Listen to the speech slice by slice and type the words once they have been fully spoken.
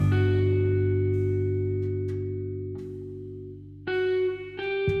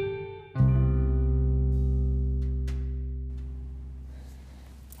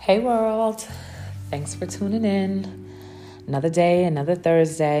Hey world, thanks for tuning in. Another day, another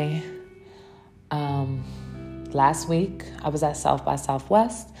Thursday. Last week I was at South by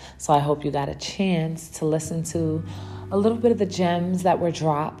Southwest, so I hope you got a chance to listen to a little bit of the gems that were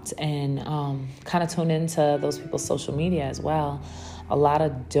dropped and kind of tune into those people's social media as well. A lot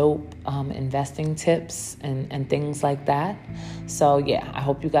of dope investing tips and things like that. So yeah, I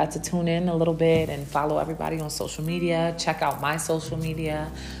hope you got to tune in a little bit and follow everybody on social media. Check out my social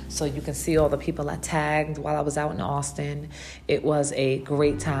media so you can see all the people I tagged while I was out in Austin. It was a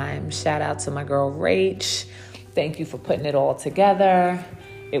great time. Shout out to my girl Rach. Thank you for putting it all together.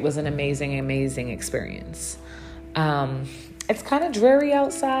 It was an amazing, amazing experience. It's kind of dreary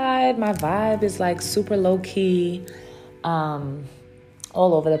outside. My vibe is like super low key.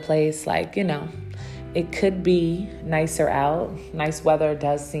 All over the place. Like, it could be nicer out. Nice weather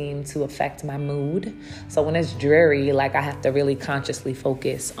does seem to affect my mood. So when it's dreary, like I have to really consciously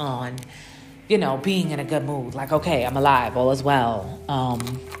focus on, being in a good mood. Like, okay, I'm alive, all is well.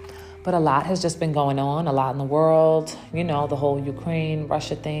 But a lot has just been going on, a lot in the world. The whole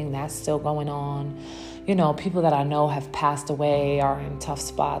Ukraine-Russia thing, that's still going on. People that I know have passed away, are in tough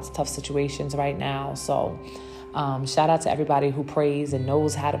spots, tough situations right now. So shout out to everybody who prays and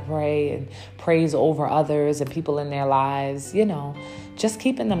knows how to pray and prays over others and people in their lives, just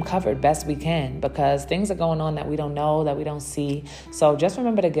keeping them covered best we can because things are going on that we don't know, that we don't see. So just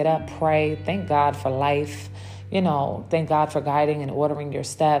remember to get up, pray, thank God for life, thank God for guiding and ordering your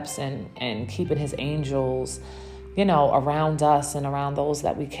steps and keeping his angels, around us and around those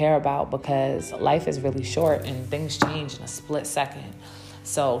that we care about because life is really short and things change in a split second.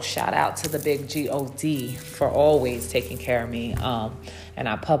 So shout out to the big God for always taking care of me. And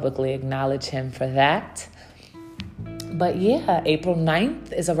I publicly acknowledge him for that. But yeah, April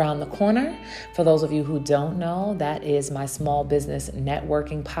 9th is around the corner. For those of you who don't know, that is my small business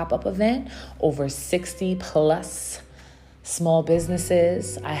networking pop-up event. Over 60 plus small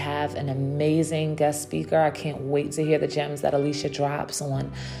businesses. I have an amazing guest speaker. I can't wait to hear the gems that Alicia drops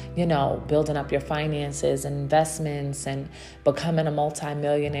on, building up your finances and investments and becoming a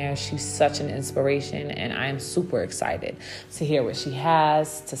multimillionaire. She's such an inspiration and I'm super excited to hear what she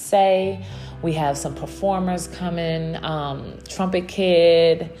has to say. We have some performers coming, Trumpet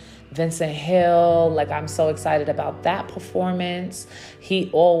Kid, Vincent Hill. Like, I'm so excited about that performance.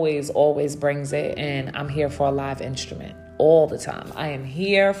 He always brings it, and I'm here for a live instrument all the time. I am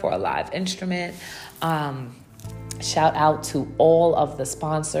here for a live instrument. Shout out to all of the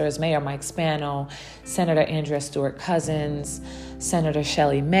sponsors, Mayor Mike Spano, Senator Andrea Stewart-Cousins, Senator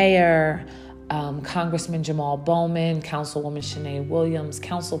Shelley Mayer, Congressman Jamal Bowman, Councilwoman Shanae Williams,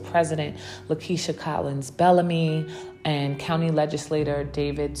 Council President Lakeisha Collins-Bellamy, and County Legislator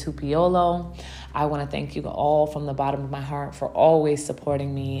David Tupiolo. I want to thank you all from the bottom of my heart for always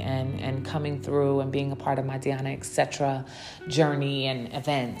supporting me and coming through and being a part of my Deanna Etc. journey and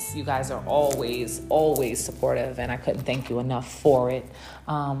events. You guys are always supportive, and I couldn't thank you enough for it.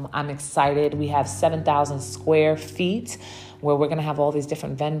 I'm excited. We have 7,000 square feet where we're going to have all these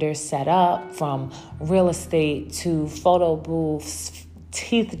different vendors set up, from real estate to photo booths,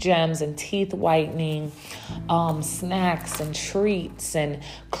 teeth gems and teeth whitening, snacks and treats and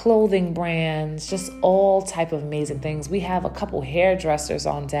clothing brands, just all type of amazing things. We have a couple hairdressers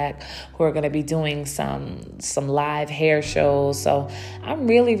on deck who are going to be doing some live hair shows. So I'm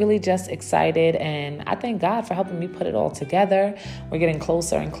really just excited, and I thank God for helping me put it all together. We're getting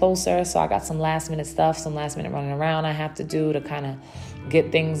closer and closer. So I got some last minute stuff, some last minute running around I have to do to kind of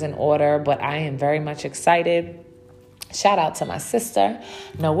get things in order, but I am very much excited. Shout out to my sister,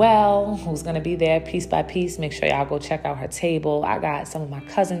 Noelle, who's going to be there piece by piece. Make sure y'all go check out her table. I got some of my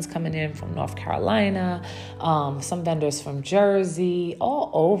cousins coming in from North Carolina, some vendors from Jersey,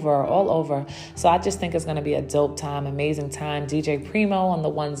 all over. So I just think it's going to be a dope time, amazing time. DJ Primo on the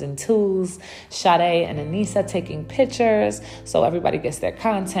ones and twos, Sade and Anissa taking pictures so everybody gets their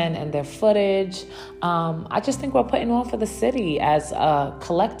content and their footage. I just think we're putting on for the city as a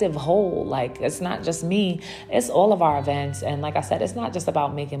collective whole. Like, it's not just me, it's all of our events. And like I said, it's not just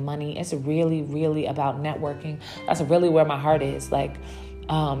about making money. It's really about networking. That's really where my heart is. Like,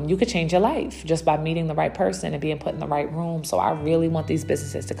 you could change your life just by meeting the right person and being put in the right room. So I really want these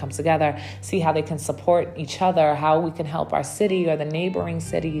businesses to come together, see how they can support each other, how we can help our city or the neighboring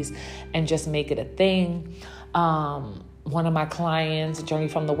cities and just make it a thing. One of my clients, Journey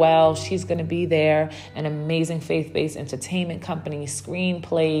from the Well, she's going to be there. An amazing faith-based entertainment company,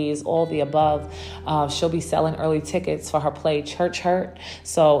 screenplays, all the above. She'll be selling early tickets for her play Church Hurt.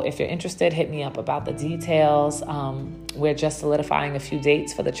 So if you're interested, hit me up about the details. We're just solidifying a few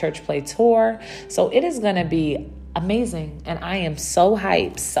dates for the church play tour. So it is going to be amazing. And I am so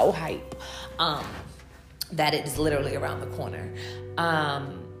hype, that it is literally around the corner.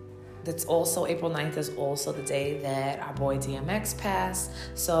 That's also April 9th is also the day that our boy DMX passed.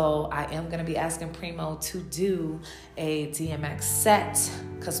 So I am going to be asking Primo to do a DMX set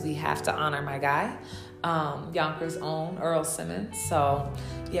because we have to honor my guy, Yonkers' own Earl Simmons. So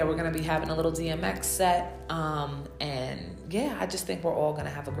yeah, we're going to be having a little DMX set. And yeah, I just think we're all going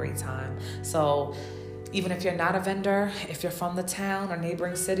to have a great time. So even if you're not a vendor, if you're from the town or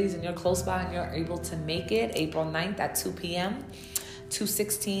neighboring cities and you're close by and you're able to make it, April 9th at 2 p.m.,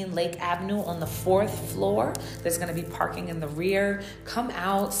 216 Lake Avenue on the 4th floor. There's going to be parking in the rear. Come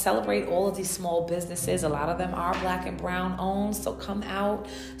out, celebrate all of these small businesses. A lot of them are Black and brown owned. So come out,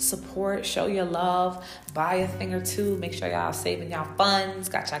 support, show your love, buy a thing or two. Make sure y'all saving y'all funds,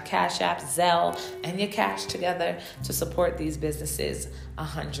 got y'all Cash App, Zelle, and your cash together to support these businesses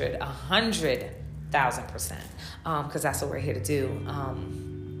 100,000%. Because that's what we're here to do.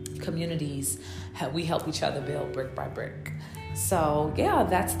 Communities, we help each other build brick by brick. So yeah,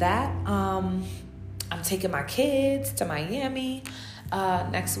 that's that. I'm taking my kids to Miami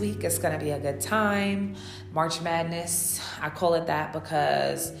next week. It's gonna be a good time. March Madness, I call it that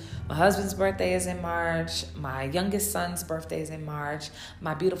because my husband's birthday is in March. My youngest son's birthday is in March.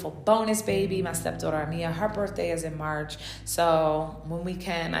 My beautiful bonus baby, my stepdaughter Amia, her birthday is in March. So when we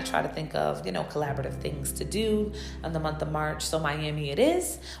can, I try to think of, collaborative things to do in the month of March. So Miami it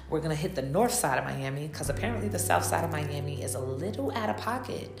is. We're going to hit the north side of Miami because apparently the south side of Miami is a little out of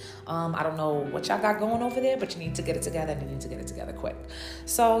pocket. I don't know what y'all got going over there, but you need to get it together and you need to get it together quick.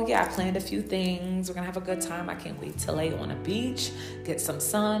 So yeah, I planned a few things. We're going to have a good time. I can't wait to lay on a beach, get some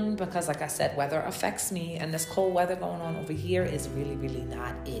sun, because like I said, weather affects me, and this cold weather going on over here is really, really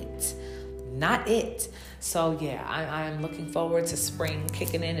not it. So yeah, I'm looking forward to spring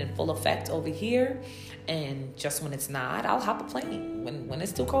kicking in full effect over here. And just when it's not, I'll hop a plane. When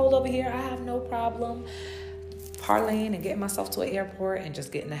it's too cold over here, I have no problem parlaying and getting myself to an airport and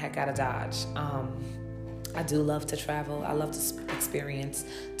just getting the heck out of Dodge. I do love to travel. I love to experience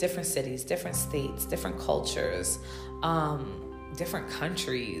different cities, different states, different cultures, different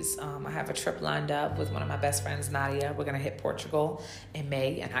countries. I have a trip lined up with one of my best friends, Nadia. We're going to hit Portugal in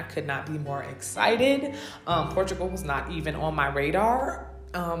May, and I could not be more excited. Portugal was not even on my radar.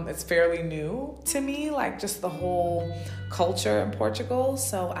 It's fairly new to me, like just the whole culture in Portugal.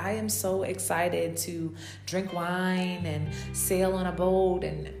 So I am so excited to drink wine and sail on a boat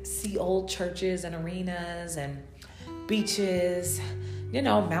and see old churches and arenas and beaches,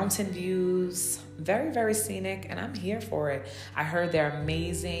 mountain views. Very, very scenic, and I'm here for it. I heard they're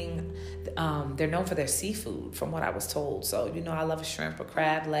amazing. They're known for their seafood, from what I was told. So, I love a shrimp, a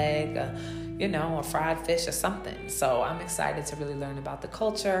crab leg, a fried fish or something. So I'm excited to really learn about the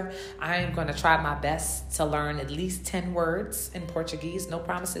culture. I am going to try my best to learn at least 10 words in Portuguese. No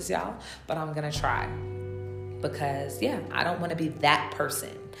promises, y'all, but I'm going to try. Because, I don't want to be that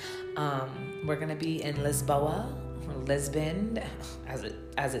person. We're going to be in Lisboa, Lisbon,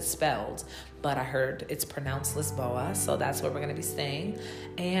 as it's spelled, but I heard it's pronounced Lisboa, so that's where we're going to be staying.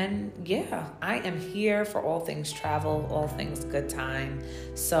 And yeah, I am here for all things travel, all things good time.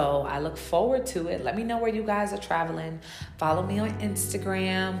 So I look forward to it. Let me know where you guys are traveling. Follow me on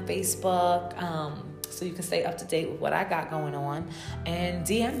Instagram, Facebook, so you can stay up to date with what I got going on, and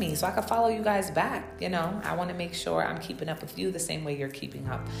DM me so I can follow you guys back. I want to make sure I'm keeping up with you the same way you're keeping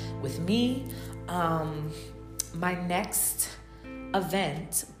up with me. My next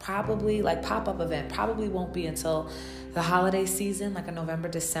event, probably like pop-up event, probably won't be until the holiday season, like in November,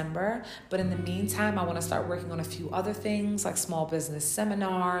 December. But in the meantime, I want to start working on a few other things like small business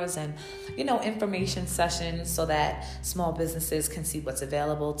seminars and, information sessions so that small businesses can see what's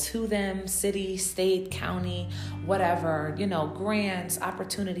available to them, city, state, county, whatever, grants,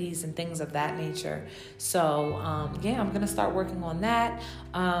 opportunities, and things of that nature. So, I'm going to start working on that.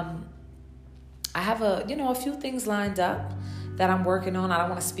 I have a few things lined up that I'm working on. I don't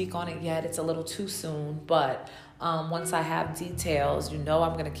want to speak on it yet. It's a little too soon, but once I have details, I'm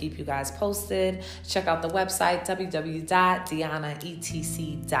going to keep you guys posted. Check out the website,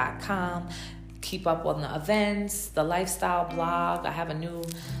 www.dianaetc.com. Keep up on the events, the lifestyle blog. I have a new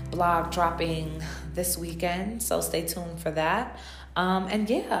blog dropping this weekend, so stay tuned for that.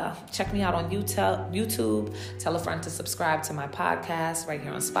 Check me out on YouTube. Tell a friend to subscribe to my podcast right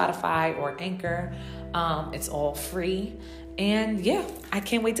here on Spotify or Anchor. It's all free. And I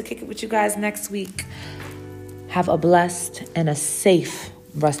can't wait to kick it with you guys next week. Have a blessed and a safe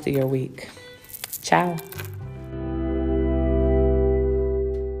rest of your week. Ciao.